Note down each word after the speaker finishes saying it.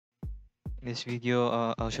In this video,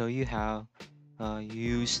 I'll show you how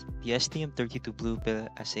you use the STM32 Blue Pill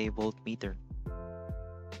as a voltmeter.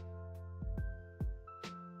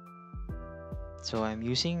 So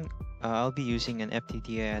I'll be using an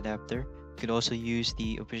FTDI adapter. You could also use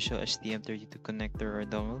the official STM32 connector or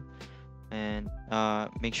dongle, and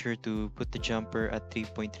make sure to put the jumper at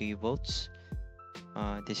 3.3 volts.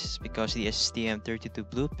 This is because the STM32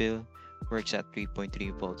 Blue Pill works at 3.3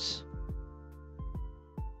 volts.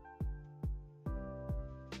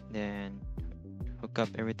 Then hook up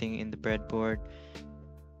everything in the breadboard.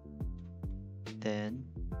 Then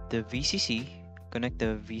connect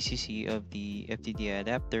the VCC of the FTDI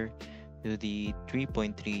adapter to the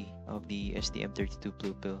 3.3 of the STM32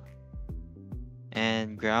 Blue Pill,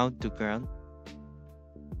 and ground to ground.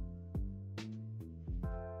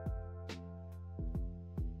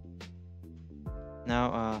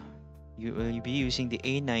 Now you will be using the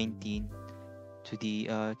A19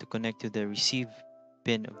 to connect to the receive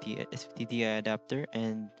pin of the FTDI adapter,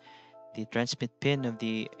 and the transmit pin of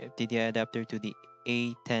the FTDI adapter to the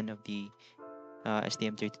A10 of the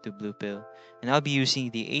STM32 Blue Pill. And I'll be using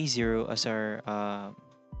the A0 as our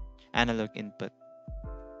analog input.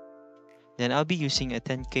 Then I'll be using a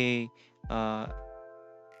 10K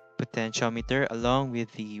potentiometer along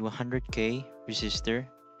with the 100K resistor.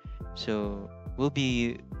 So we'll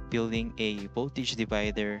be building a voltage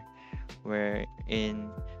divider wherein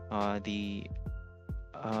the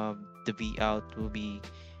V out will be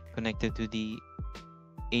connected to the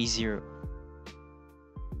A0.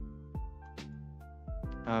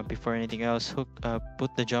 Before anything else,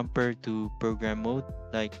 put the jumper to program mode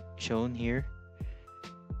like shown here,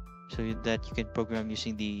 so that you can program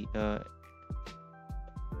using the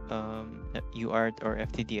UART or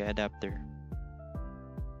FTD adapter.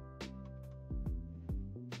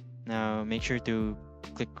 Now make sure to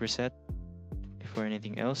click reset before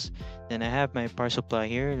anything else. Then I have my power supply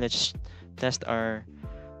here. Let's test our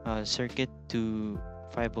circuit to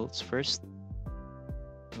 5 volts first.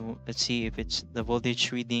 Let's see if it's the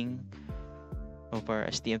voltage reading of our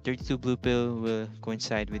STM32 Blue Pill will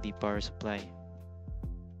coincide with the power supply.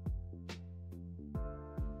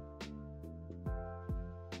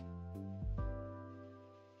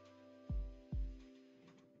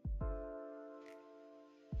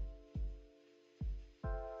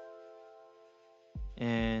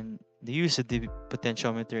 And the use of the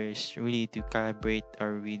potentiometer is really to calibrate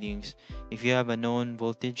our readings. If you have a known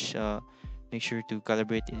voltage, make sure to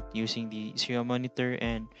calibrate it using the serial monitor,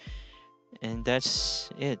 and that's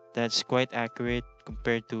it. That's quite accurate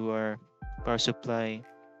compared to our power supply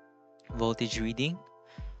voltage reading.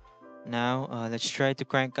 Now let's try to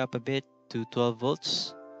crank up a bit to 12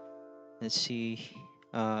 volts. Let's see,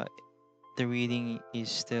 the reading is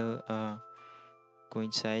still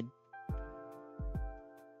coincide.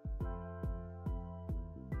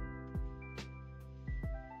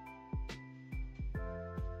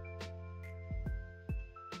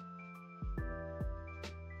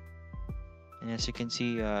 And as you can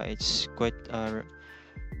see, it's quite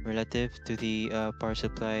relative to the power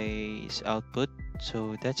supply's output.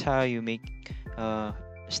 So that's how you make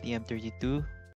STM32